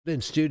In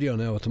studio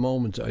now at the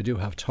moment, I do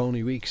have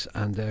Tony Weeks,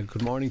 and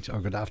good morning or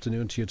good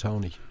afternoon to you,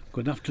 Tony.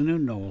 Good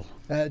afternoon, Noel.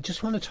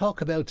 Just want to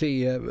talk about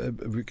the.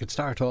 We could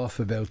start off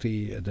about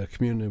the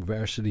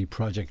Communiversity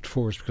project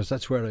first, because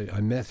that's where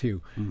I met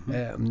you.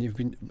 Mm-hmm. You've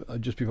been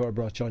just before I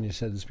brought you on. You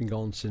said it's been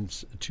going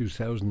since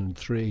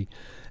 2003.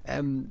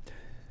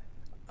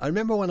 I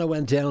remember when I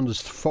went down,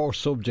 there's 4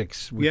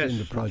 subjects within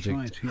the project,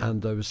 that's right, yeah.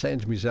 and I was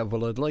saying to myself,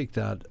 well, I'd like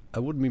that. I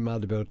wouldn't be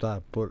mad about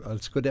that, but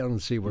let's go down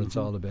and see what it's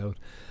all about.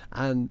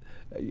 And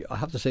I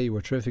have to say you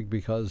were terrific,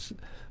 because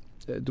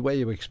the way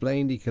you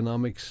explained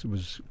economics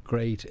was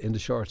great in the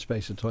short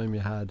space of time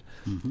you had.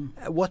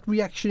 What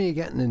reaction are you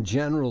getting in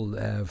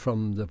general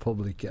from the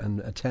public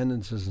and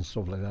attendances and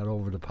stuff like that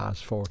over the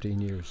past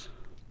 14 years?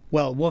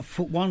 Well,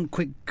 one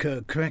quick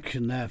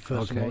correction there.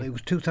 First of all, it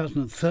was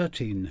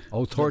 2013.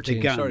 Oh, 13.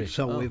 Began, sorry.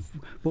 So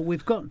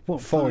we've got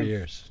 4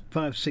 years,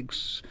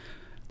 5-6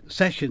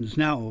 sessions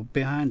now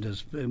behind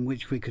us in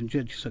which we can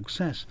judge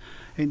success.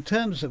 In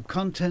terms of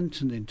content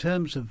and in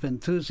terms of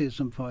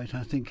enthusiasm for it,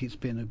 I think it's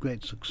been a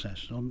great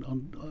success,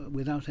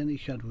 without any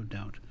shadow of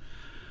doubt.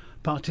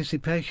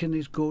 Participation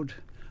is good,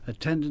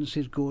 attendance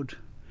is good.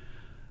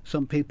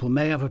 Some people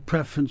may have a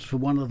preference for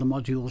one of the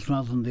modules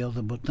rather than the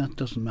other, but that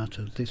doesn't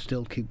matter. They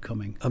still keep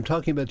coming. I'm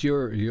talking about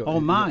your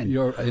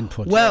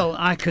input. Well,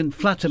 I can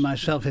flatter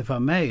myself, if I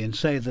may, and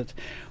say that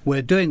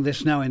we're doing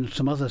this now in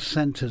some other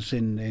centres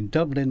in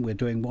Dublin. We're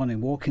doing one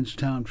in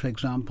Walkinstown, for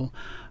example,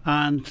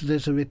 and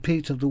there's a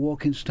repeat of the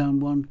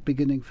Walkinstown one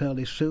beginning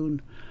fairly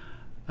soon.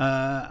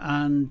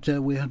 And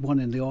we had one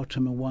in the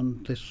autumn and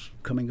one this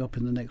coming up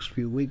in the next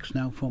few weeks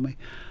now for me.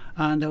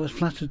 And I was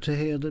flattered to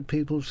hear that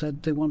people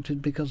said they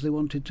wanted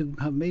to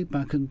have me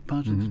back and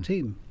part of the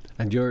team.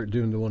 And you're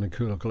doing the one in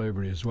Coolock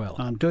Library as well?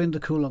 I'm doing the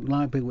Coolock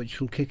Library,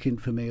 which will kick in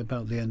for me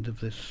about the end of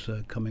this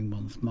coming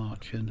month,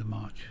 end of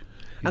March.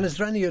 Yeah. And is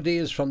there any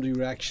ideas from the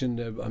reaction?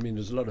 I mean,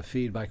 there's a lot of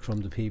feedback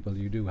from the people.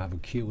 You do have a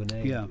Q&A.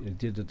 Yeah. You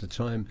did at the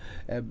time.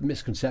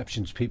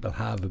 Misconceptions people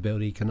have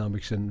about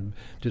economics, and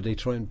do they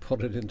try and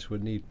put it into a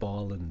neat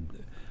ball?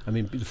 And I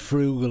mean,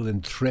 frugal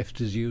and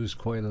thrift is used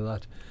quite a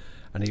lot.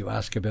 And you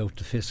ask about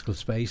the fiscal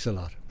space a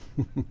lot.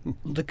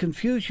 The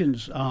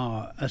confusions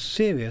are a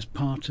serious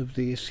part of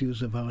the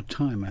issues of our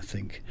time, I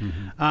think.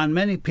 And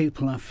many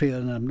people, I feel,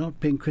 and I'm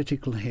not being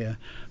critical here,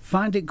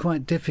 find it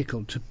quite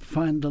difficult to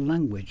find the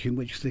language in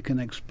which they can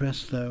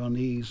express their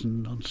unease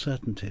and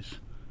uncertainties.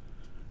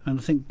 And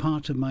I think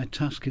part of my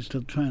task is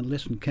to try and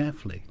listen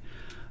carefully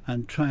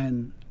and try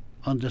and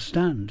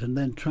understand and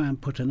then try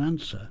and put an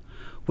answer,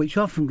 which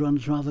often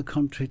runs rather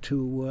contrary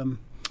to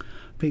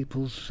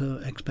people's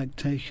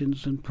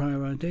expectations and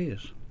prior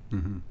ideas.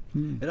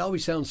 It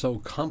always sounds so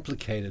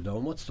complicated, though.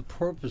 And what's the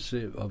purpose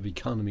of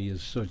economy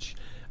as such?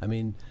 I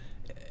mean,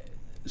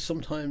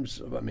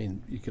 sometimes,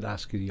 you could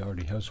ask the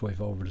already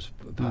housewife over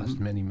the past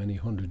many, many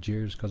hundred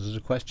years, because there's a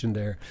question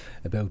there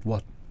about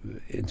what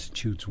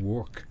institutes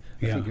work.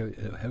 I think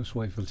a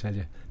housewife will tell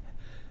you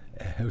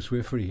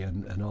housewifery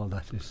and all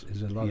that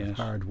is a lot of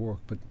hard work,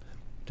 but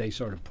they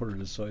sort of put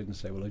it aside and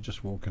say, well, I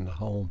just work in the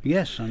home.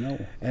 Yes, I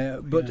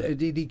know. But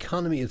the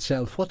economy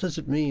itself, what does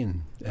it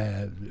mean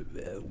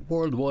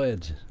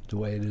worldwide, the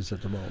way it is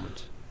at the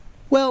moment?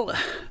 Well,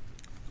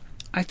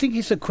 I think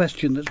it's a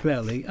question that's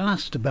rarely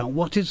asked about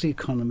what is the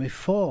economy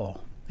for.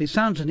 It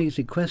sounds an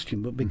easy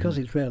question, but because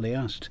it's rarely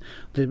asked,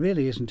 there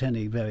really isn't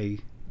any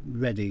very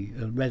readily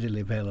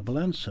available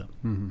answer.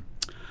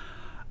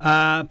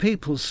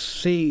 People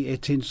see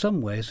it in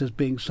some ways as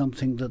being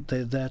something that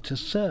they're there to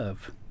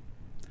serve.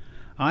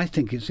 I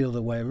think it's the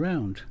other way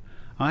around.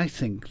 I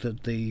think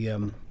that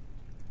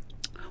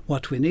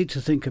what we need to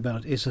think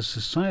about is a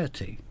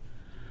society,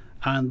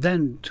 and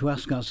then to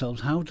ask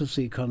ourselves, how does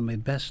the economy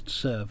best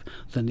serve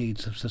the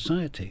needs of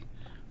society?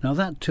 Now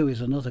that too is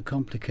another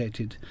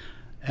complicated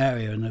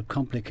area and a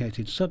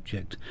complicated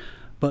subject,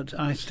 but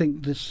I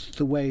think this is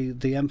the way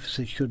the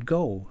emphasis should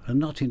go, and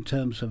not in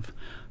terms of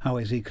how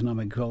is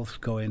economic growth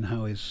going,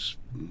 how is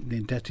the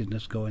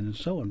indebtedness going, and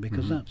so on,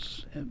 because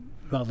that's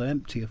rather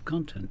empty of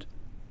content.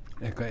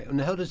 Okay, and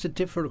how does it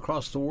differ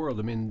across the world?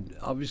 I mean,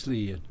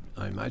 obviously,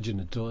 I imagine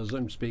it does.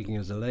 I'm speaking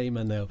as a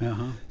layman now.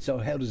 So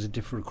how does it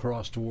differ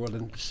across the world?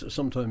 And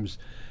sometimes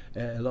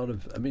a lot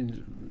of,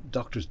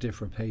 doctors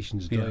differ,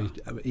 patients die,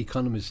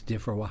 economists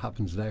differ. What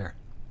happens there?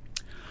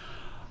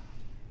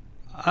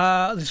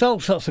 There's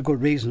all sorts of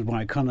good reasons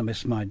why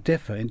economists might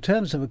differ. In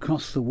terms of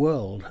across the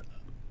world,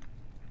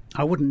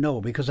 I wouldn't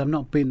know because I've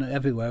not been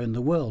everywhere in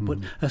the world, but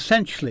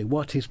essentially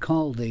what is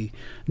called the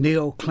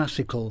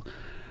neoclassical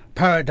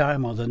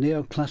paradigm or the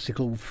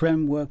neoclassical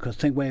framework or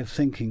way of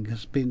thinking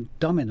has been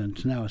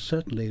dominant now,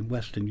 certainly in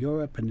Western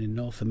Europe and in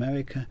North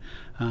America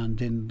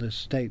and in the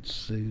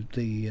States,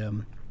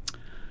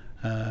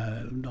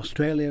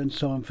 Australia and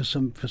so on for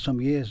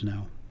some years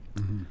now.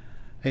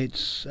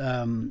 It's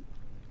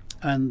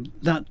and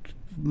that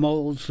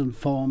moulds and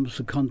forms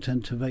the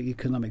content of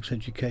economics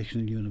education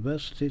in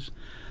universities,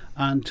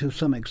 and to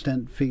some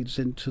extent feeds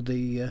into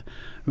the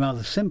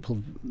rather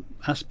simple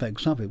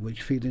aspects of it,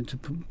 which feed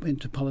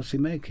into policy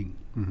making.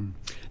 Mm-hmm.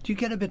 Do you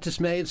get a bit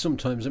dismayed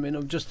sometimes? I mean,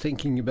 I'm just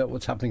thinking about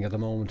what's happening at the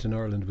moment in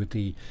Ireland with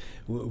the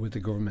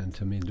government.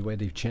 I mean, the way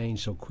they've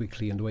changed so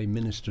quickly and the way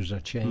ministers are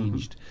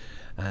changed,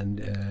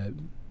 and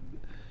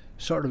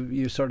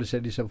you sort of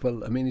said to yourself,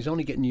 well, I mean, he's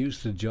only getting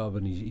used to the job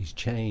and he's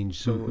changed.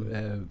 So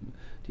the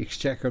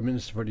Exchequer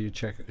Minister for the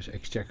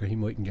Exchequer, he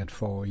mightn't get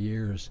 4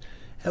 years.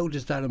 How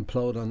does that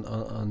implode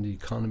on the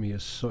economy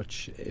as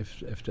such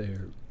if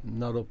they're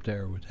not up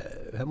there with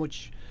how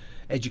much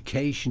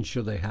education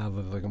should they have,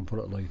 if I can put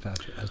it like that,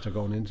 as they're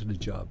going into the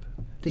job?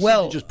 They seem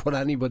to just put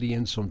anybody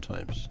in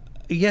sometimes.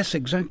 Yes,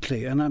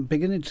 exactly. And I'm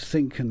beginning to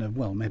think,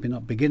 maybe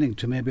not beginning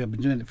to, maybe I've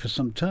been doing it for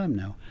some time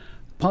now.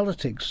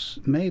 Politics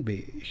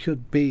maybe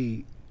should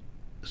be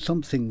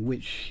something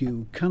which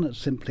you cannot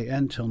simply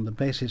enter on the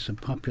basis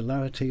of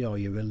popularity or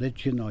your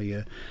religion or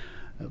your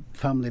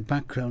family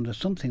background or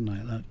something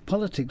like that.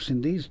 Politics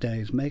in these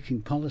days,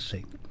 making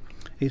policy,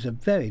 is a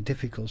very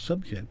difficult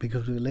subject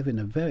because we live in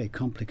a very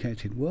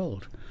complicated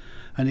world.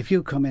 And if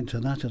you come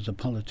into that as a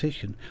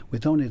politician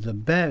with only the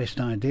barest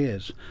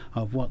ideas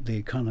of what the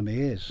economy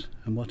is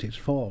and what it's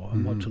for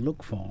and what to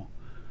look for,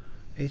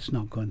 it's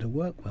not going to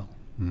work well.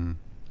 Mm.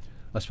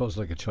 I suppose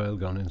like a child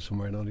gone in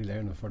somewhere and only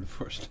learning for the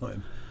first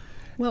time.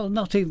 Well,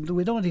 not even.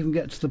 We don't even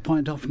get to the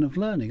point often of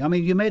learning. I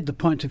mean, you made the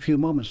point a few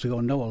moments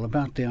ago, Noel,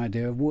 about the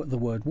idea of the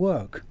word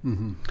work.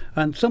 Mm-hmm.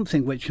 And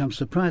something which I'm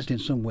surprised in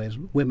some ways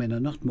women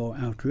are not more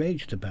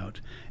outraged about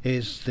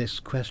is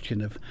this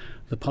question of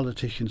the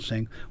politicians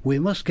saying, we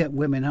must get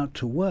women out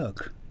to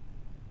work.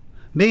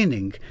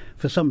 Meaning,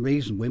 for some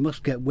reason, we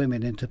must get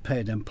women into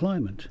paid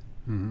employment.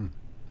 Mm-hmm.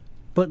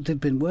 But they've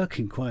been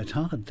working quite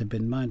hard. They've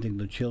been minding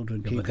the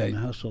children, keeping the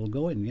household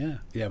going,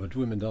 Yeah, but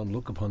women don't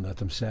look upon that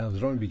themselves.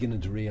 They're only beginning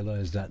to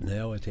realise that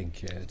now, I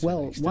think.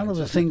 Well, one of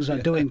the things I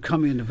do in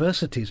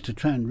Communiversity is to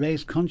try and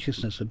raise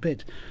consciousness a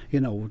bit,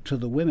 to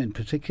the women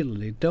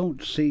particularly.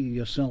 Don't see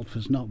yourself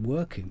as not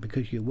working,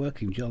 because you're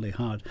working jolly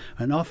hard.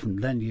 And often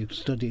then you're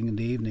studying in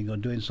the evening or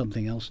doing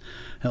something else,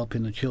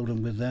 helping the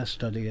children with their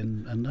study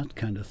and that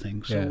kind of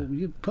thing. So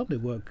you probably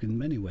work in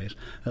many ways,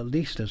 at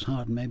least as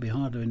hard, maybe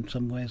harder in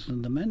some ways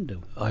than the men do.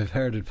 I've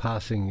heard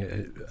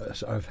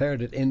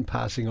it in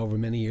passing over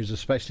many years,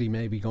 especially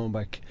maybe going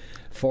back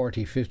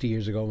 40, 50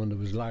 years ago when there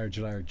was large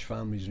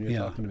families, and you're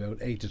talking about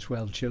 8 to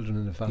 12 children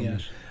in a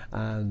family,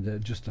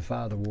 and just the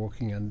father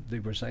working, and they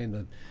were saying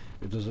that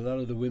there's a lot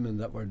of the women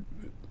that were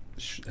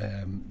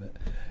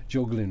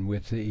juggling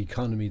with the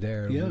economy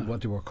there, and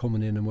what they were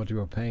coming in and what they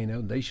were paying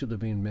out. They should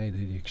have been made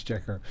the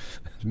Exchequer,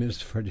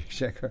 Minister for the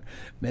Exchequer,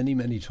 many,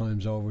 many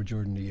times over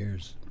during the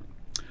years.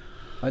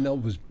 I know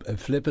it was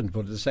flippant,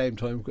 but at the same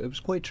time, it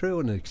was quite true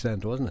in an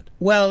extent, wasn't it?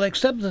 Well,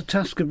 except the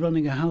task of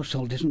running a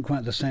household isn't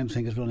quite the same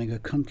thing as running a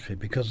country,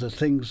 because there's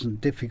things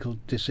and difficult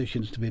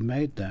decisions to be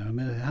made there. I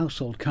mean, a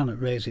household cannot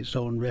raise its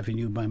own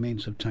revenue by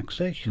means of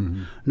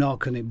taxation, nor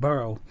can it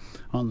borrow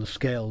on the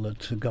scale that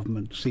the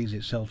government sees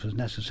itself as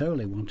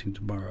necessarily wanting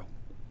to borrow.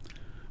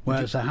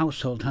 Whereas a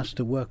household has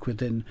to work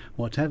within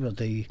whatever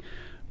the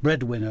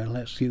breadwinner,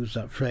 let's use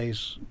that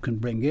phrase, can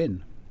bring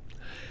in.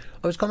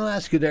 I was going to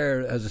ask you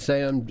there, as I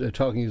say, I'm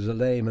talking as a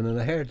layman, and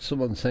I heard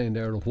someone saying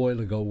there a while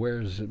ago,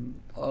 where's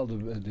all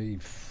the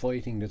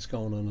fighting that's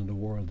going on in the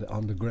world,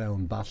 on the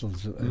ground,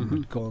 battles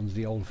with guns,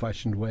 the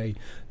old-fashioned way,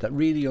 that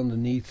really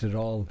underneath it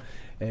all,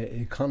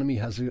 economy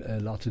has a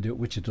lot to do,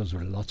 which it does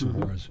with lots of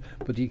wars,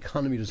 but the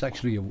economy, there's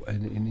actually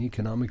an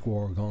economic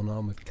war going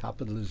on with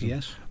capitalism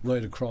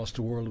right across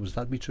the world. Would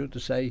that be true to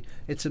say?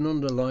 It's an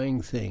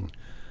underlying thing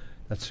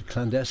that's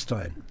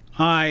clandestine.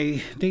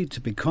 I need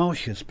to be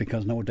cautious,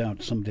 because no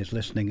doubt somebody's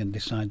listening and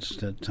decides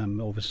that I'm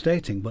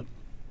overstating, but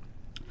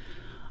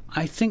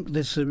I think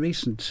there's a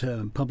recent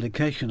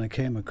publication I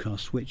came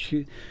across which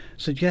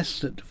suggests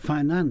that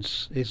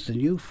finance is the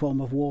new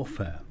form of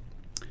warfare.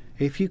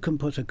 If you can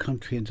put a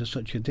country into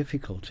such a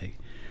difficulty,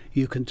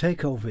 you can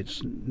take over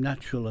its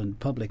natural and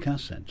public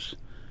assets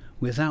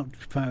without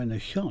firing a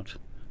shot,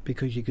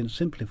 because you can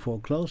simply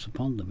foreclose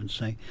upon them and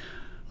say,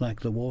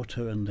 like the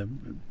water and the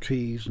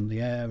trees and the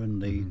air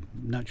and the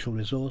natural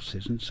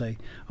resources, and say,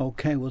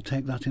 OK, we'll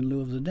take that in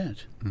lieu of the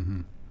debt.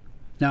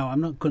 Now, I'm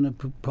not going to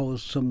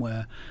propose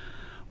somewhere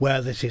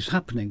where this is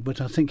happening, but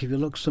I think if you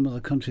look at some of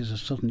the countries of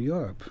Southern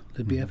Europe,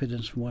 there'd be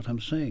evidence from what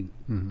I'm saying.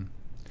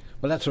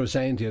 Well, that's what I was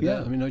saying to you.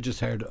 I mean, I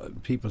just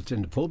heard people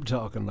in the pub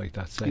talking like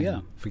that,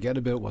 saying, forget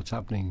about what's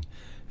happening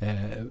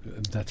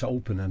that's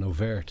open and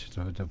overt,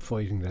 the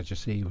fighting that you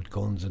see with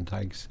guns and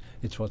tanks.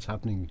 It's what's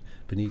happening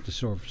beneath the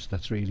surface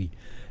that's really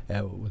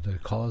the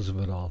cause of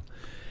it all.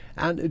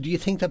 And do you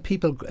think that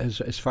people,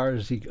 as far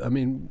as I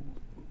mean,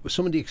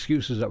 some of the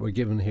excuses that were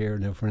given here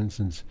now, for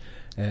instance,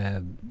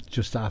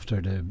 just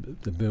after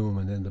the boom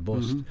and then the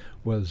bust,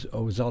 was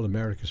all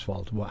America's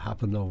fault, what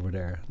happened over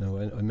there. Now,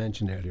 I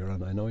mentioned earlier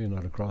on, I know you're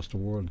not across the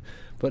world,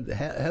 but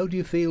how do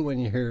you feel when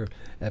you hear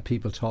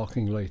people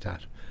talking like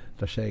that?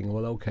 They're saying,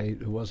 well, OK,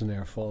 it wasn't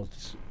our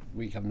fault.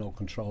 we have no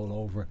control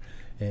over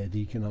the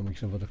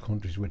economics of other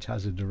countries, which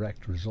has a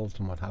direct result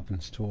in what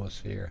happens to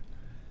us here.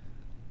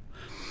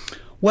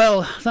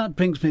 Well, that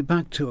brings me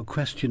back to a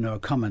question or a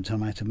comment I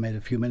might have made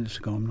a few minutes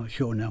ago, I'm not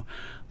sure now.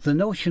 The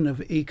notion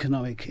of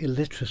economic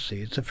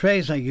illiteracy, it's a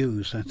phrase I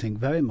use, I think,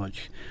 very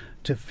much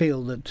to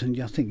feel that,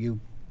 and I think you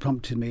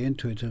prompted me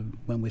into it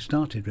when we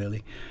started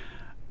really,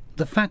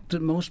 the fact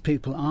that most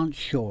people aren't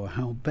sure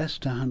how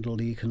best to handle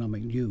the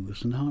economic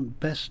news and aren't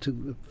best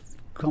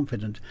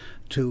confident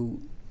to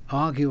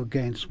argue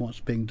against what's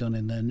being done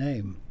in their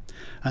name.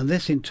 And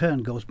this in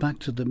turn goes back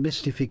to the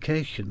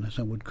mystification, as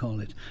I would call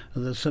it, that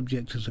the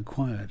subject has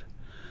acquired.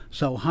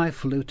 So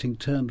highfalutin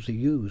terms are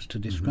used to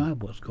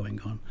describe what's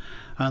going on,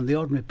 and the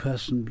ordinary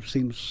person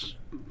seems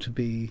to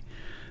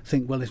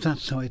think, well, if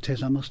that's how it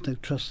is, I must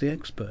trust the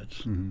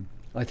experts.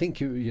 I think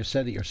you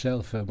said it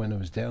yourself when I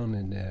was down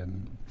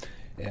in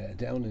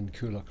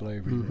Coolock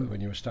Library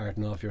when you were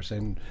starting off. You were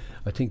saying,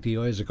 I think the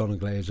eyes are going to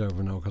glaze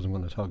over now because I'm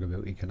going to talk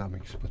about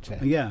economics, but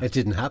it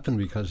didn't happen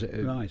because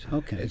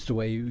it's the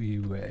way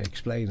you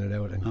explain it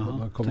out and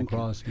come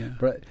across.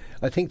 But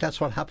I think that's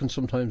what happens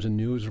sometimes in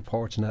news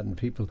reports and that, and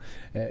people,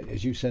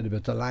 as you said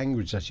about the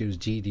language that's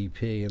used,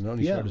 GDP, and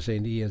only started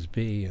saying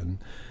ESB and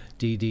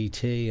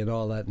DDT and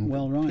all that,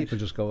 and people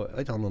just go,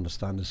 I don't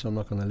understand this, so I'm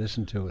not going to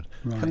listen to it.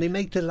 Can they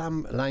make the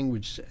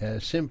language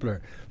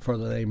simpler for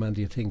the layman,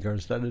 do you think, or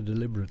is that a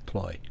deliberate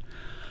ploy?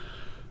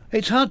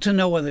 It's hard to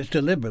know whether it's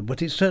deliberate,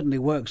 but it certainly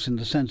works in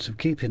the sense of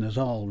keeping us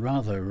all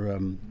rather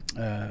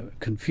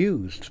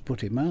confused, to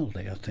put it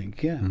mildly, I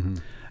think,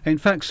 In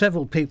fact,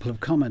 several people have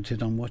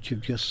commented on what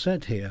you've just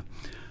said here.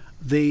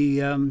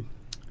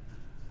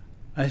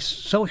 A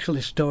social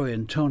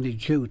historian, Tony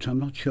Jute, I'm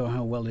not sure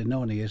how well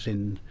known he is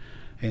in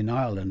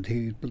Ireland.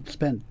 He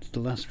spent the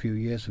last few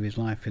years of his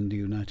life in the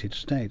United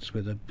States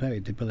with a very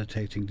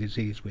debilitating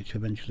disease which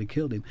eventually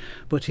killed him.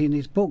 But in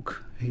his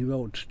book he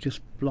wrote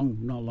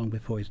not long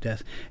before his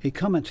death, he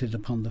commented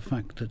upon the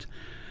fact that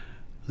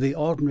the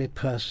ordinary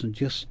person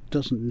just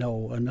doesn't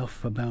know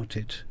enough about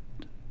it.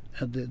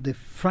 They're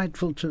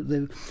fearful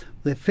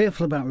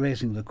about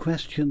raising the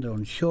question, they're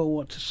unsure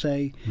what to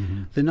say,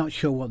 they're not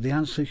sure what the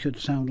answer should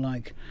sound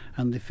like,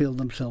 and they feel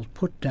themselves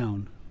put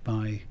down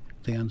by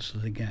the answer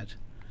they get.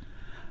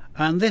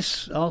 And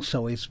this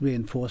also is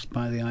reinforced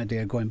by the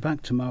idea, going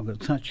back to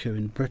Margaret Thatcher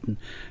in Britain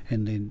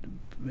in the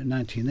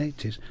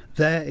 1980s,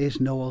 there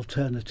is no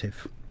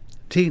alternative.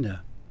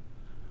 Tina,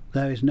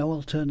 there is no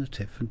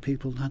alternative, and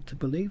people had to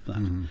believe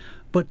that.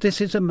 But this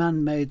is a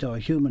man-made or a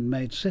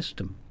human-made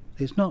system.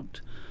 It's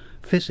not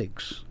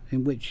physics,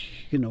 in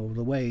which, the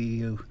way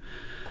you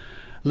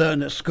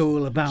learn at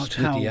school about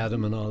Split the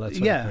atom and all that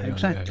sort of thing.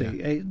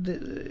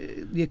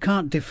 Exactly. You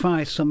can't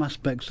defy some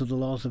aspects of the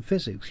laws of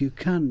physics. You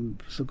can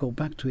go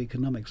back to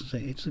economics and say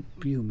it's a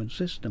human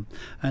system,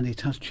 and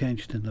it has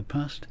changed in the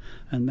past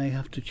and may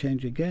have to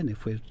change again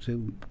if we're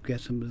to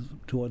get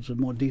towards a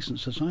more decent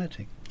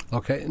society.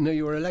 Okay, now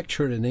you were a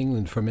lecturer in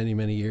England for many,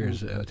 many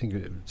years. I think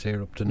it's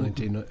here up to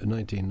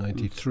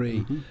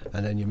 1993,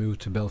 and then you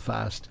moved to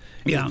Belfast.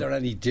 Is there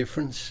any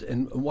difference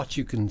in what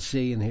you can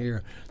see and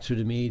hear through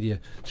the media,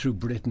 through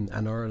Britain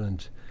and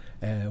Ireland,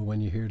 when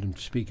you hear them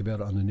speak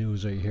about it on the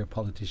news, or you hear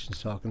politicians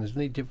talking? Is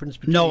there any difference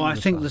between No, I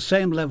think the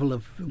same level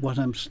of what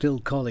I'm still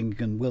calling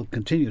and will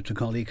continue to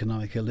call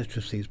economic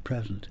illiteracy is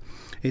present.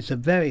 It's a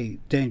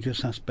very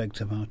dangerous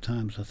aspect of our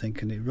times, I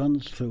think, and it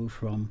runs through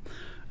from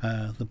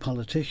the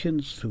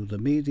politicians, through the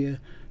media,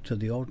 to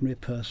the ordinary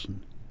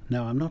person.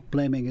 Now, I'm not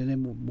blaming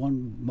in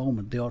one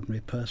moment the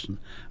ordinary person.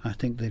 I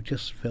think they've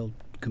just felt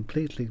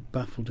completely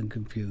baffled and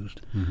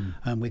confused.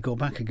 And we go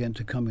back again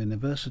to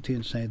Communiversity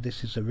and say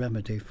this is a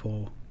remedy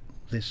for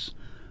this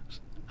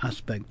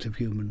aspect of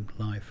human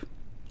life.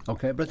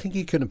 Okay, but I think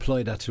you can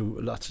apply that to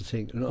lots of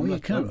things.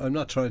 I'm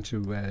not trying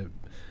to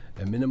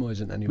minimise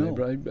it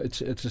anyway,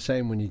 but it's the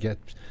same when you get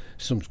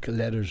some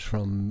letters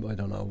from, I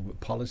don't know,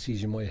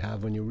 policies you might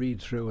have. When you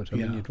read through it, I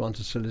mean, you'd want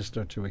a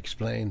solicitor to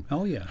explain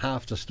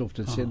half the stuff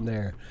that's in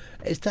there.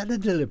 Is that a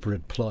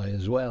deliberate ploy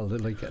as well?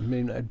 Like, I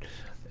mean,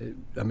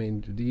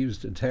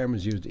 the term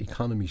is used,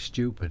 economy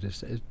stupid.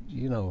 Is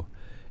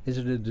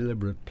it a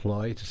deliberate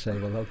ploy to say,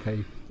 well,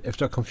 okay, if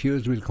they're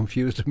confused, we'll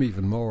confuse them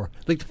even more?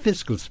 Like the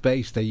fiscal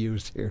space they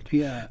used here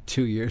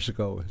 2 years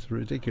ago is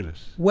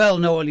ridiculous. Well,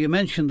 Noel, you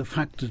mentioned the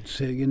fact that,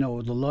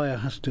 the lawyer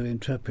has to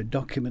interpret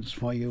documents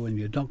for you and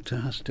your doctor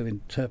has to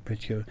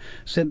interpret your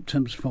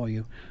symptoms for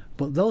you.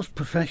 But those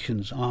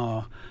professions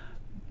are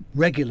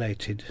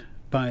regulated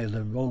by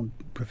their own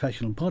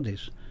professional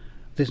bodies.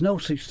 There's no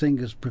such thing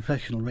as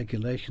professional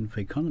regulation for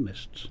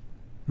economists.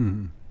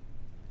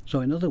 So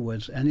in other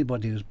words,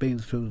 anybody who's been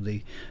through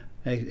the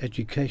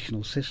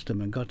educational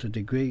system and got a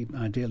degree,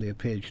 ideally a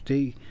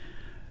PhD,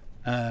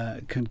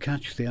 can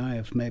catch the eye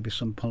of maybe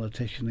some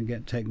politician and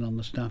get taken on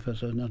the staff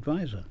as an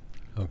advisor.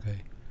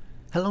 Okay.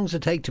 How long does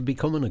it take to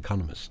become an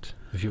economist?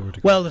 If you were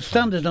to the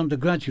standard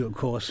undergraduate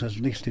course, at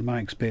least in my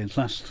experience,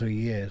 lasts 3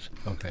 years.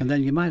 Okay. And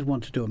then you might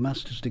want to do a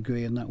master's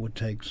degree, and that would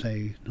take,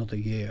 say, another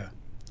year.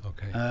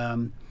 Okay.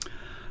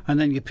 And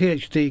then your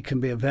PhD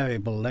can be a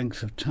variable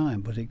length of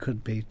time, but it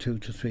could be 2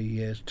 to 3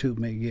 years, 2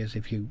 years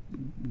if you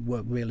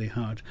work really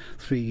hard,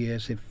 3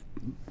 years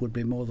would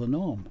be more the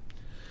norm.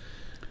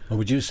 And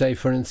would you say,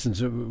 for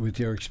instance, with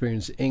your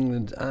experience,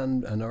 England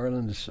and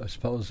Ireland, I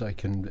suppose I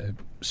can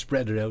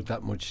spread it out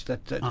that much,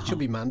 that it should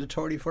be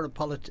mandatory for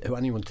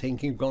anyone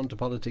thinking of going to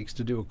politics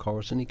to do a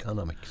course in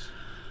economics?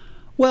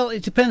 Well,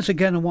 it depends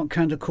again on what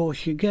kind of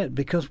course you get,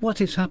 because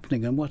what is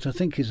happening, and what I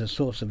think is a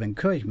source of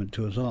encouragement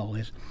to us all,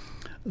 is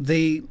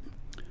the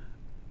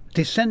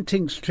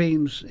dissenting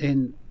streams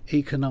in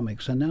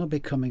economics are now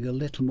becoming a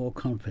little more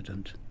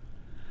confident.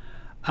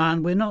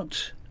 And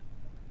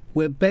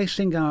we're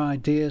basing our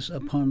ideas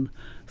upon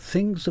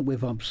things that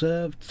we've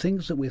observed,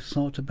 things that we've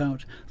thought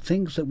about,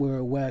 things that we're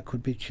aware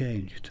could be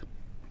changed.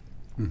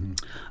 Mm-hmm.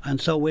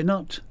 And so we're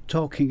not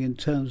talking in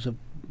terms of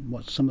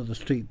what some of the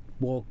street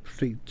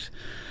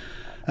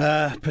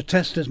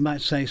protesters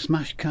might say,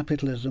 smash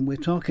capitalism. We're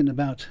talking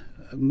about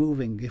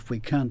moving, if we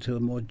can, to a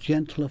more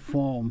gentler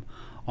form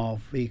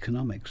of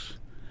economics.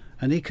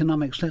 And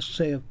economics, let's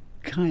say, of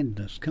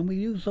kindness. Can we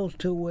use those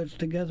two words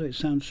together? It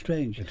sounds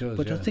strange. It does,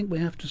 but yeah. I think we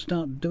have to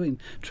start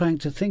trying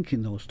to think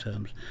in those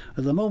terms.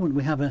 At the moment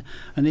we have an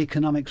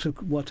economics of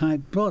what I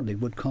broadly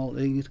would call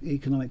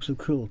economics of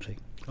cruelty.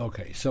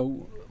 Okay,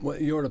 so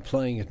you're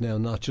applying it now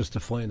not just to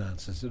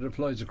finances, it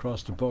applies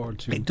across the board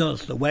to It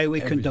does, the way we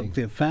everything. conduct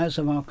the affairs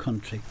of our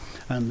country,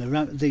 and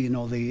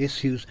the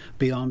issues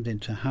beyond,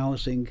 into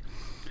housing,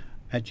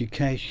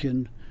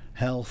 education,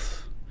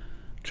 health,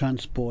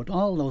 transport,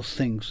 all those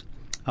things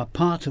are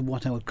part of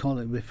what I would call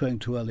it, referring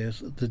to earlier, as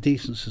the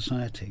decent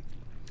society.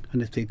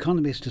 And if the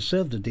economy is to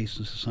serve the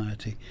decent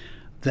society,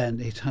 then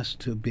it has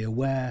to be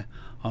aware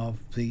of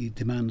the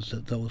demands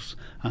that those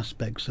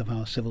aspects of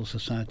our civil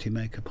society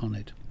make upon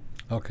it.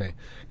 Okay.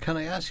 Can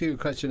I ask you a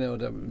question now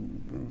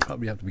that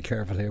probably have to be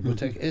careful here,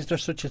 but is there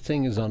such a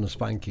thing as honest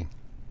banking?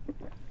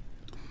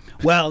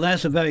 Well,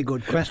 that's a very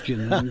good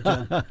question,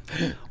 and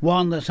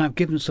one that I've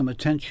given some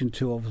attention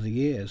to over the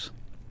years.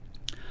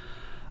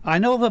 I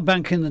know of a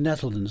bank in the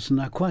Netherlands,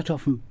 and I quite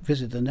often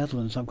visit the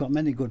Netherlands. I've got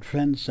many good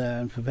friends there,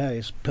 and for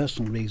various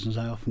personal reasons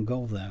I often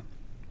go there.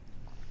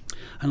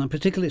 And I'm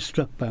particularly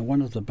struck by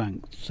one of the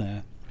banks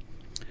there,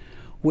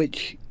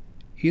 which,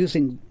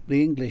 using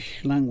the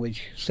English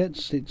language,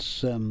 sets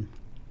its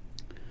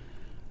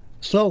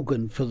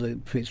slogan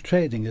for its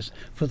trading as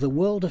 "for the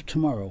world of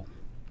tomorrow."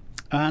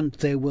 And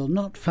they will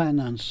not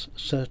finance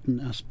certain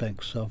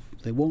aspects of.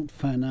 They won't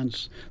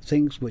finance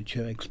things which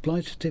are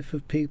exploitative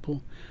of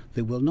people.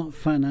 They will not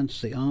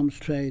finance the arms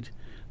trade.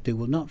 They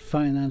will not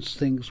finance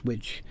things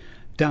which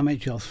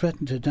damage or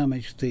threaten to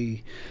damage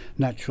the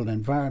natural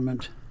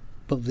environment.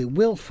 But they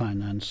will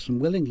finance, and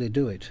willingly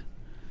do it,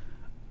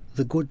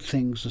 the good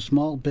things, the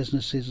small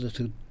businesses that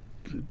are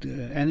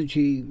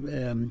energy,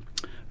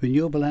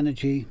 renewable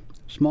energy,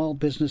 small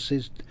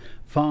businesses,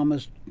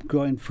 farmers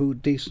growing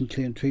food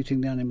decently and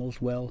treating the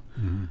animals well,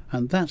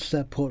 and that's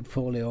their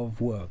portfolio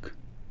of work.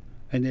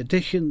 In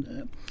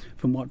addition,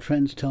 from what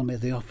friends tell me,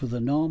 they offer the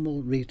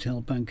normal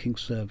retail banking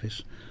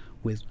service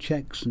with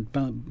cheques and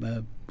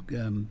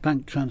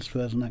bank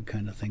transfers and that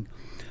kind of thing.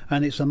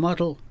 And it's a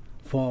model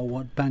for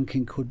what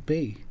banking could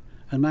be.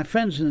 And my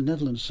friends in the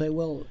Netherlands say,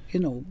 well,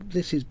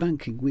 this is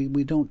banking.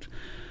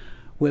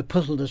 We're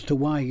puzzled as to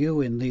why you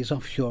in these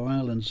offshore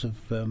islands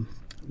of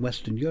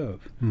Western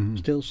Europe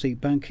still see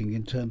banking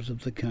in terms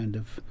of the kind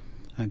of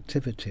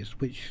activities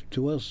which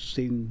to us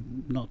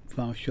seem not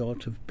far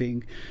short of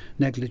being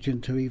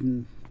negligent or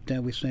even,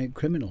 dare we say,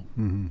 criminal.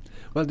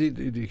 Well,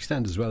 the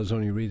extent as well is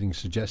only reading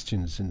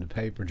suggestions in the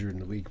paper during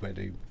the week by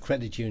the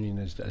credit union,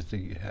 as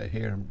they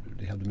here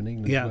they have them in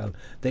England as well.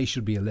 They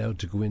should be allowed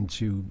to go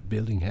into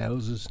building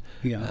houses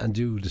and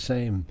do the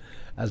same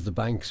as the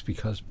banks,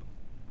 because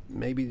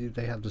maybe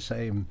they have the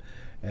same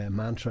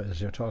mantra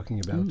as you're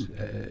talking about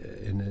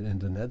in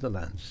the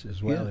Netherlands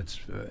as well. It's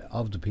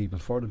of the people,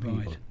 for the people.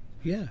 Right.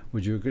 Yeah.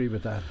 Would you agree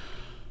with that?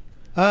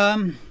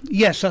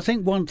 Yes, I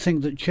think one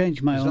thing that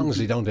changed my as own... long as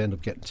they don't end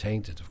up getting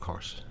tainted, of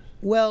course.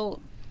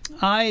 Well,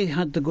 I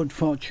had the good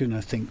fortune,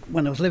 I think,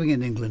 when I was living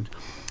in England,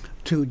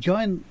 to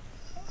join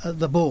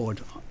the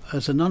board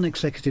as a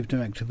non-executive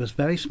director of a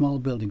very small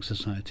building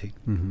society.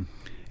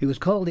 It was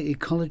called the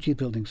Ecology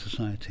Building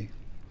Society,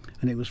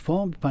 and it was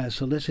formed by a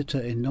solicitor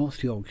in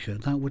North Yorkshire.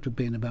 That would have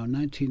been about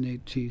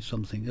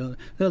 1980-something,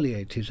 early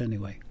 80s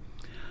anyway.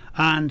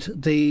 And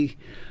the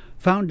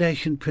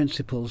foundation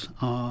principles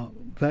are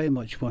very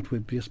much what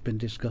we've just been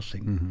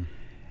discussing.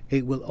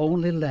 It will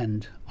only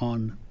lend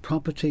on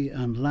property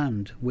and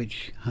land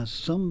which has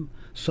some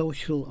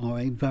social or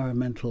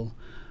environmental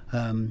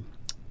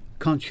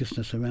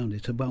consciousness around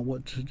it, about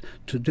what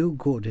to do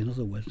good, in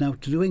other words. Now,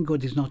 doing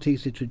good is not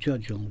easy to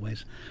judge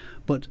always,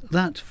 but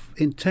that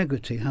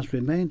integrity has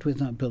remained with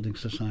that building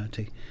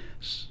society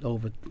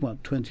over,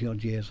 20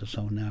 odd years or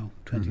so now,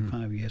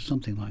 25 years,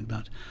 something like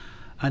that,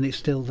 and it's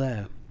still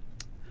there.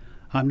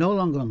 I'm no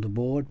longer on the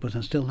board, but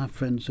I still have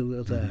friends who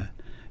are there.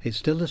 It's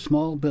still a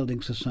small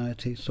building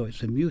society, so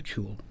it's a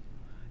mutual.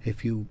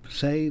 If you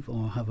save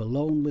or have a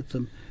loan with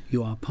them,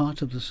 you are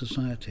part of the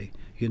society.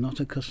 You're not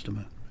a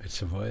customer. It's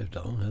survived,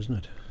 though,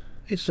 hasn't it?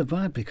 It's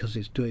survived because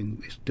it's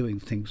doing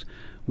things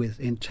with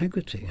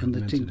integrity, and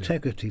that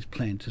integrity is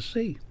plain to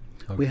see.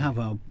 Okay. We have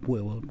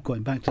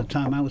going back to the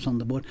time I was on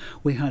the board,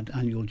 we had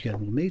annual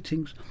general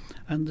meetings,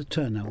 and the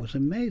turnout was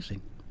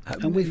amazing.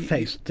 And we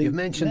faced the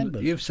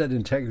members. You've said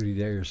integrity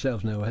there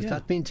yourself now. Has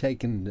that been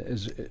taken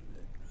as...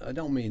 I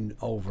don't mean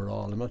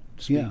overall, I'm not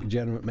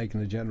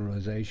making a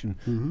generalisation,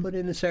 but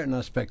in certain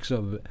aspects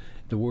of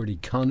the word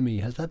economy,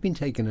 has that been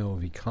taken out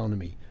of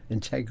economy?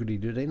 Integrity,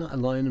 do they not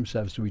align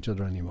themselves to each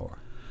other anymore?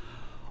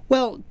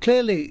 Well,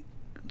 clearly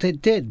they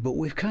did, but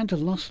we've kind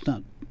of lost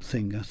that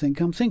thing, I think.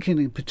 I'm thinking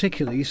in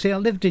particular, you see, I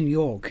lived in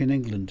York in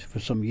England for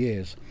some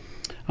years,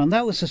 and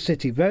that was a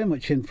city very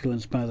much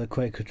influenced by the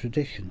Quaker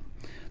tradition.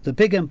 The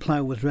big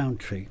employer was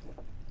Rowntree.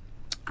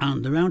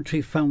 And the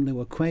Rowntree family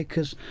were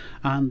Quakers,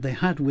 and they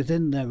had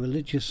within their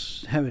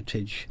religious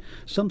heritage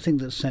something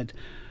that said,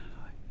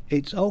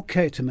 it's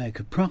okay to make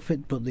a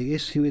profit, but the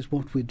issue is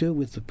what we do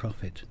with the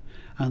profit.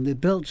 And they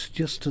built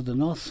just to the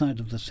north side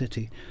of the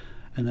city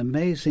an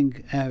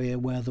amazing area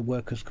where the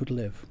workers could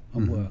live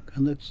and work.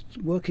 And the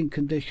working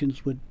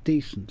conditions were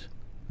decent.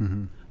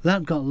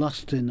 That got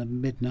lost in the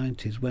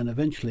mid-90s when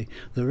eventually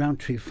the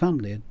Rowntree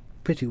family had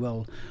pretty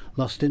well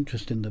lost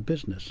interest in the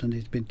business, and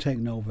it's been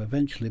taken over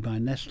eventually by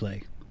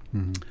Nestlé.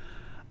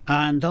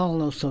 And all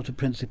those sort of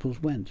principles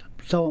went.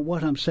 So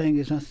what I'm saying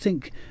is I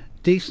think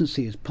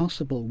decency is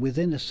possible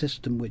within a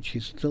system which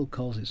still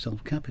calls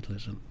itself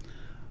capitalism,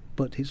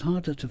 but it's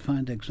harder to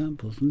find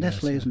examples.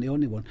 Nestlé isn't the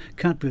only one.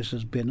 Cadbury's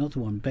has been another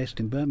one based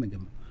in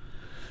Birmingham.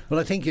 Well,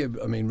 I think,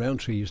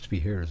 Rowntree used to be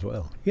here as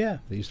well. Yeah.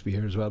 They used to be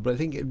here as well. But I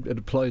think it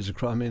applies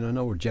across. I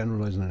know we're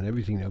generalising on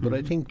everything now, but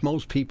I think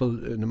most people,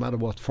 no matter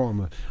what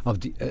form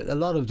a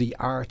lot of the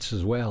arts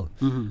as well,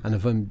 and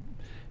if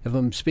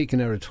I'm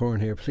speaking out of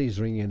turn here, please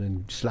ring in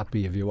and slap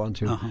me if you want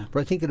to. But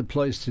I think it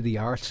applies to the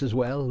arts as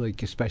well,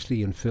 like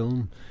especially in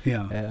film.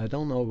 Yeah. I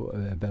don't know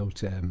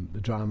about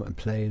drama and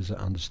plays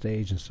on the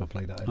stage and stuff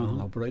like that. I don't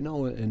know. But I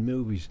know in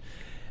movies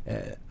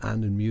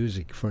and in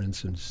music, for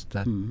instance,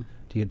 that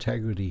the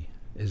integrity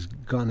is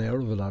gone out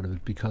of a lot of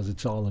it because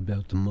it's all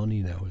about the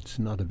money now. It's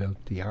not about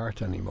the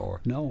art anymore.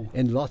 No.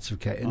 In lots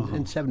of cases,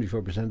 in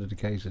 74% of the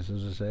cases,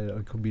 as I said,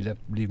 I could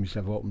leave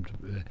myself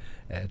open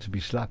to be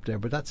slapped there,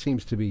 but that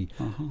seems to be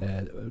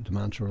the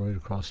mantra right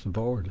across the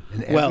board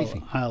in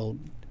everything. Well, I'll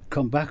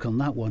come back on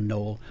that one,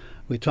 Noel.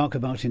 We talk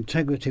about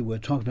integrity, we're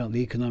talking about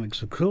the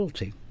economics of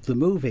cruelty. The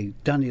movie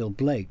Daniel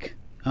Blake,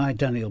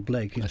 Daniel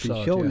Blake, has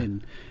been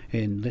shown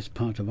in this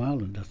part of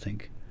Ireland, I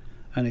think.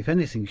 And if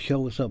anything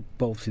shows up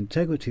both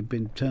integrity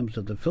in terms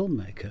of the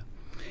filmmaker,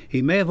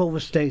 he may have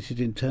overstated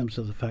in terms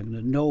of the fact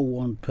that no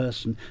one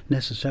person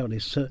necessarily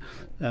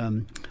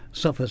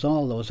suffers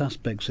all those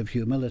aspects of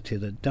humility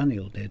that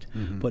Daniel did,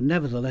 but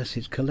nevertheless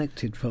it's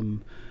collected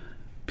from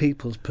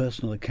people's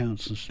personal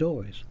accounts and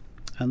stories.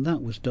 And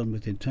that was done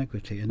with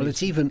integrity. And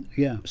it's even...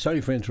 Yeah.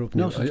 Sorry for interrupting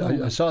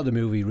you. I saw the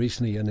movie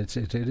recently, and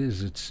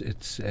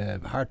it's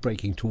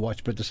heartbreaking to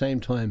watch. But at the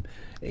same time,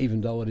 even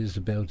though it is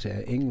about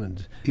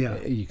England,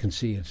 you can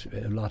see it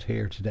a lot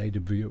here today. The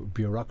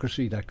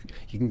bureaucracy that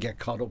you can get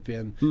caught up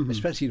in,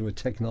 especially with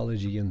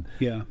technology and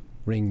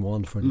ring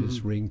one for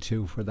this, ring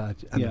two for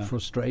that, and the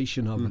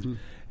frustration of it.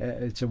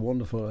 It's a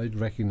wonderful... I'd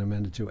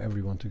recommend it to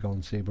everyone to go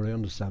and see. But I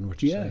understand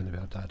what you're saying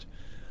about that.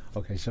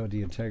 Okay, so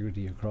the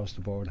integrity across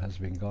the board has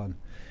been gone.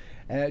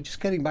 Just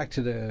getting back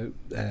to the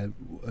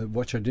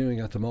what you're doing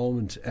at the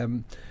moment,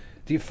 do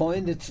you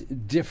find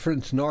it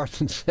different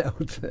north and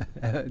south?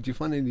 Do you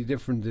find any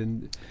different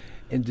in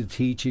the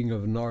teaching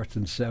of north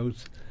and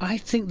south? I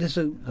think there's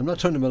a... I'm not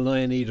trying to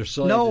malign either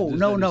side. No.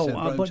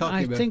 But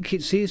I think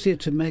it's easier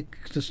to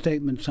make the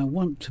statements I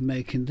want to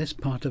make in this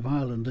part of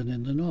Ireland than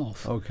in the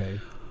north. Okay.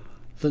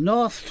 The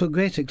north, to a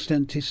great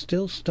extent, is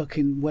still stuck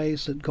in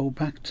ways that go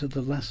back to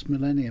the last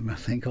millennium, I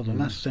think, or the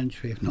last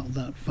century, if not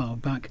that far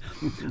back.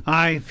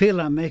 I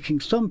feel I'm making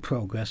some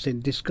progress in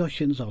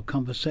discussions or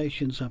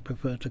conversations, I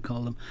prefer to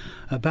call them,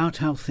 about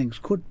how things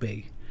could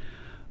be.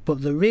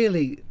 But the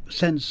really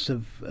sense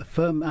of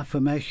firm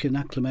acclamation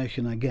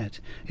I get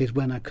is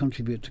when I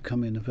contribute to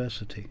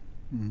Communiversity.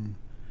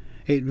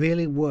 It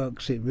really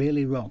works, it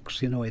really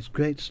rocks, it's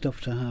great stuff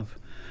to have.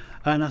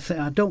 And I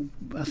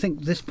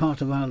think this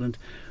part of Ireland,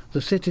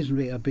 the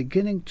citizenry are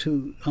beginning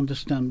to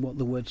understand what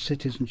the word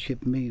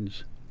citizenship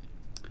means.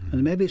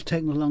 And maybe it's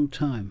taken a long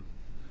time,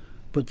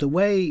 but the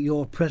way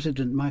your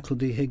president, Michael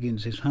D.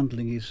 Higgins, is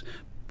handling his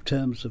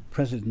terms of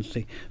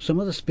presidency, some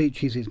of the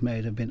speeches he's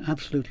made have been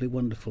absolutely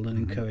wonderful and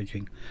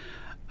encouraging.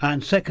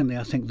 And secondly,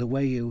 I think the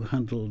way you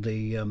handle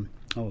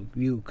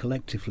you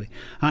collectively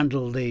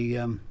handle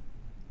the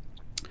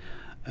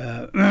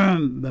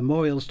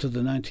memorials to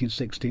the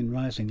 1916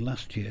 Rising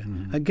last year,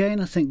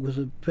 again I think was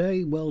a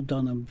very well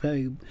done and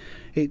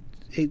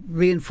it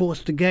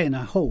reinforced again,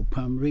 I hope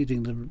I'm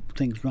reading the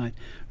things right,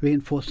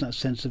 reinforced that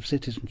sense of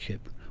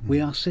citizenship. We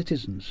are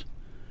citizens.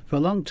 For a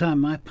long time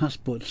my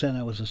passport said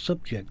I was a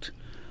subject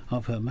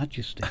of Her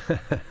Majesty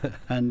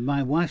and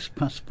my wife's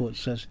passport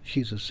says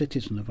she's a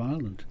citizen of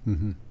Ireland.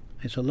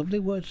 It's a lovely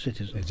word,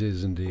 citizen. It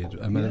is indeed.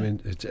 I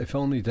mean, if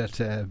only that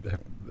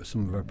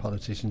some of our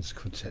politicians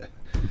could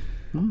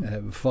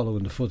follow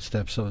in the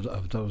footsteps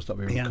of those that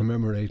we were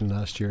commemorating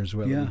last year as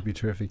well. It would be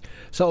terrific.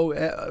 So,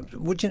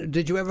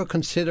 did you ever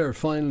consider,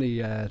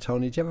 finally,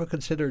 Tony, did you ever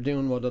consider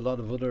doing what a lot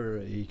of other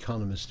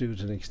economists do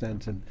to an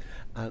extent? And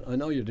I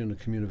know you're doing a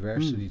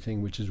Communiversity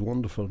thing, which is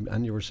wonderful,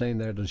 and you were saying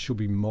there should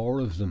be more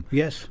of them.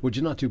 Yes. Would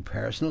you not do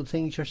personal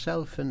things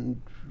yourself,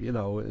 and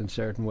in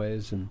certain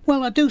ways? And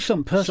well, I do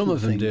some personal some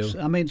of them things. do.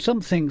 I mean,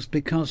 some things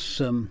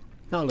because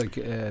no, like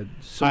I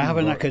have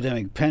an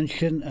academic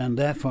pension, and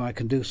therefore I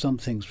can do some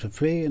things for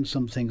free, and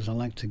some things I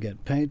like to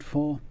get paid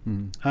for.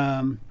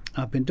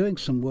 I've been doing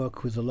some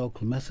work with the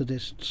local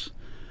Methodists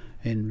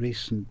in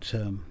recent.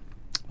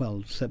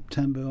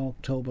 September,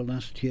 October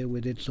last year,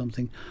 we did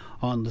something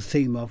on the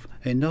theme of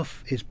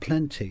enough is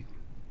plenty,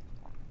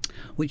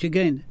 which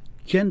again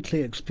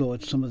gently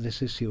explored some of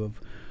this issue of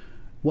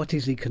what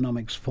is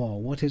economics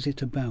for, what is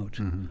it about,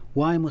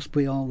 why must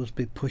we always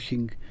be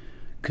pushing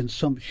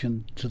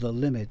consumption to the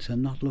limit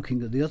and not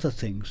looking at the other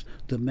things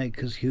that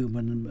make us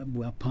human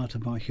and are part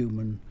of our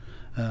human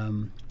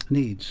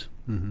needs.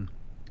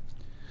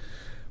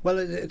 Well,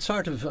 it's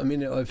sort of, I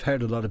mean, I've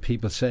heard a lot of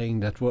people saying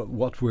that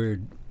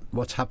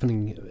what's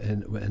happening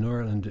in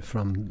Ireland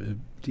from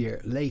the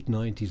late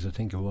 90s, I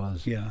think it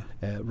was,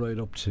 right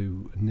up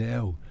to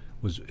now,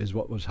 is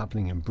what was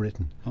happening in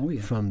Britain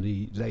from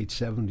the late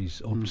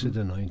 70s up to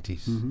the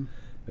 90s,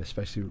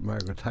 especially with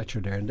Margaret Thatcher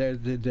there. And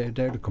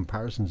they're the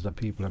comparisons that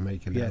people are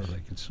making now,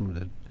 like it's some of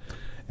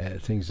the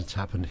things that's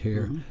happened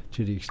here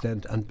to the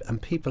extent.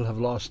 And people have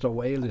lost their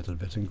way a little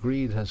bit, and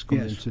greed has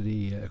come into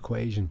the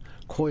equation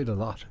quite a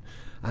lot.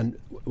 And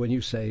when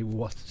you say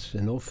what's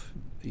enough,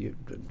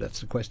 that's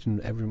the question.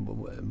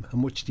 How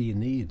much do you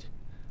need?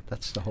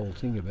 That's the whole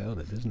thing about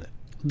it, isn't it?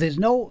 There's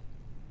no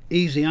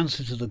easy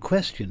answer to the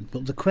question,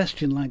 but the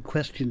question, like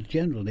questions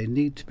generally,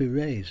 need to be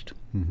raised.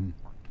 And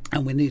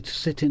we need to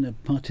sit in a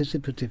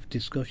participative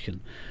discussion,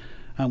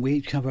 and we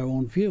each have our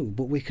own view,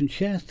 but we can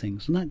share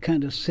things. And that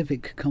kind of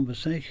civic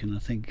conversation, I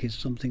think, is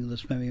something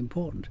that's very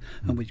important,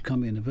 and which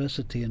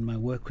Communiversity and my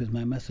work with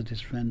my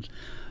Methodist friends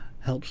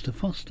helps to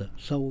foster.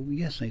 So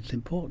yes, it's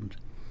important.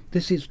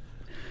 This is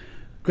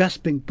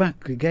grasping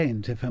back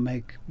again, if I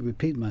may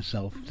repeat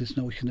myself, this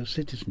notion of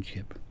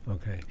citizenship.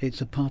 Okay.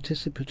 It's a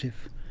participative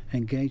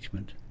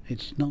engagement.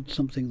 It's not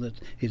something that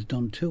is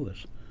done to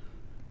us.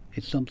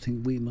 It's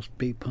something we must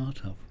be part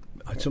of.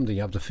 It's something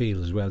you have to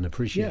feel as well and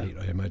appreciate,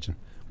 I imagine,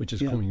 which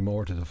is coming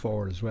more to the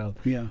fore as well.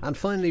 And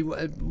finally,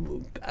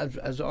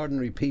 as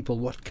ordinary people,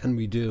 what can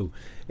we do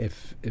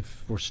if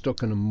we're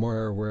stuck in a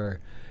mire where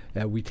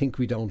we think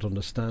we don't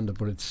understand it,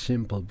 but it's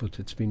simple, but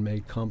it's been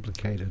made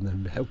complicated?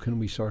 And how can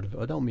we sort of,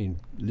 I don't mean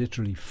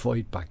literally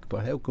fight back,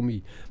 but how can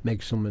we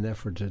make an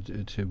effort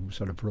to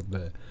sort of put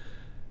up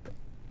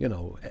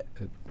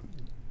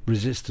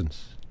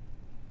resistance?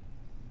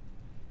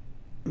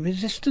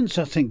 Resistance,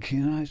 I think,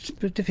 it's a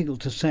bit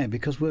difficult to say,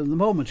 because we're at the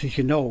moment, as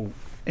you know,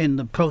 in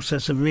the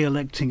process of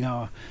re-electing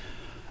our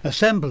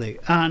assembly,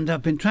 and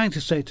I've been trying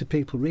to say to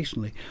people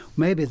recently,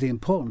 maybe the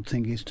important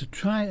thing is to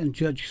try and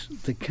judge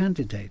the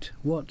candidate,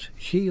 what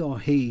she or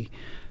he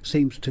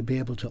seems to be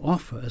able to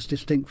offer as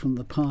distinct from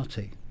the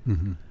party,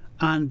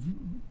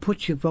 and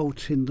put your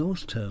vote in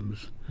those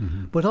terms,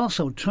 but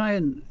also try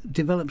and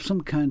develop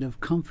some kind of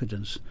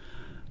confidence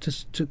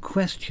to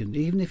question,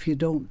 even if you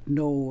don't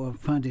know or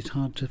find it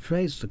hard to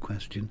phrase the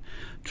question.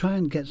 Try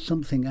and get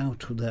something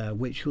out there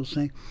which will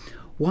say,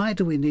 why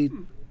do we need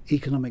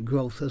economic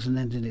growth as an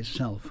end in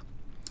itself?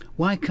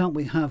 Why can't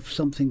we have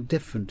something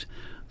different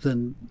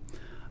than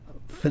a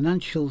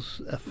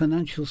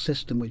financial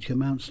system which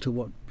amounts to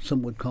what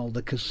some would call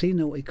the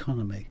casino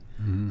economy,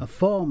 a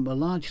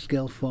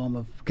large-scale form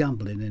of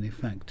gambling in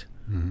effect?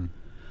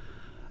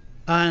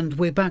 And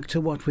we're back to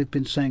what we've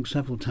been saying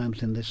several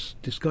times in this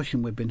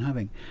discussion we've been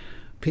having.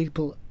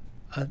 People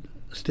are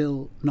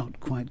still not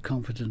quite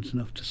confident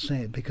enough to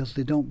say it because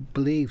they don't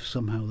believe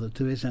somehow that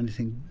there is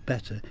anything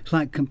better. It's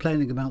like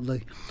complaining about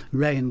the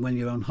rain when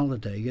you're on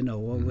holiday,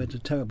 or we had a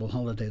terrible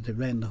holiday, it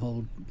rained the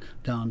whole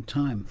darn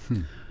time.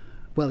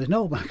 Well, there's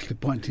no actually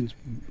point in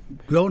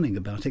groaning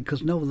about it,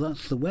 because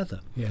that's the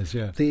weather. Yes,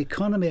 yeah. The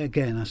economy,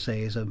 again, I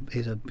say, is a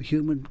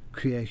human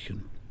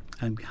creation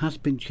and has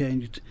been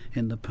changed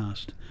in the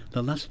past.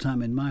 The last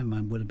time in my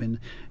mind would have been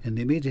in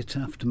the immediate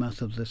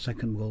aftermath of the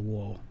Second World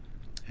War.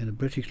 In a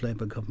British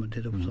Labour government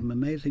did some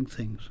amazing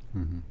things.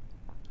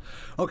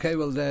 Okay,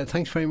 well,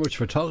 thanks very much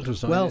for talking to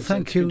us. Well,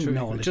 thank you,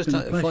 Noel. Just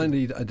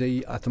finally, at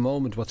the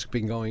moment, what's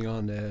been going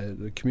on,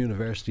 the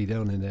Communiversity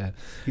down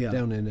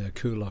in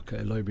Coolock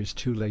Library is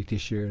too late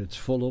this year. It's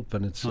full up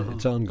and it's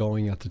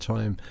ongoing at the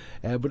time,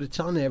 but it's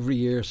on every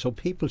year, so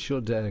people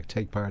should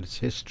take part. It's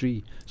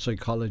history,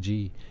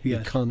 psychology,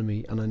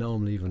 economy, and I know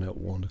I'm leaving out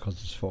one because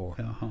it's four.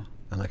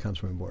 And I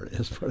can't remember what it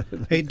is. But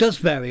it does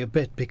vary a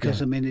bit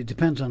because, it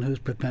depends on who's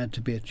prepared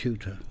to be a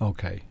tutor.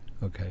 Okay.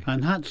 Okay.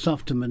 And hats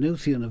off to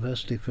Maynooth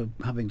University for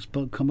having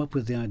come up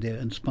with the idea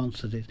and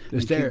sponsored it and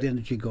keep the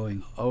energy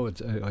going. Oh,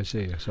 I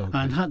see. So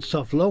and hats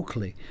off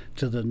locally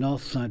to the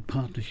Northside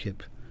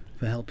Partnership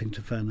for helping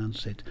to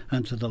finance it,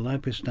 and to the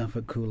library staff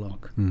at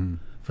Coolock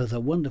for the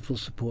wonderful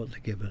support they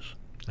give us.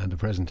 And the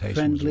presentation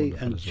friendly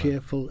was and as well.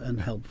 cheerful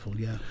and helpful,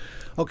 yeah.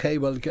 Okay,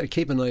 well,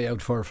 keep an eye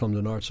out from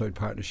the Northside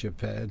Partnership.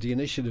 The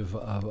initiative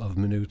of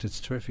Maynooth,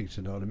 it's terrific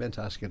to know. I meant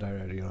to ask you that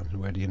earlier on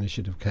where the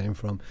initiative came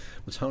from.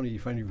 But Tony,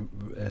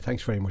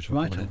 thanks very much for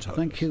coming in.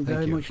 Thank you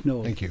very much,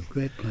 Noel. Thank you.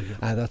 Great pleasure.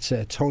 That's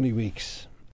Tony Weeks.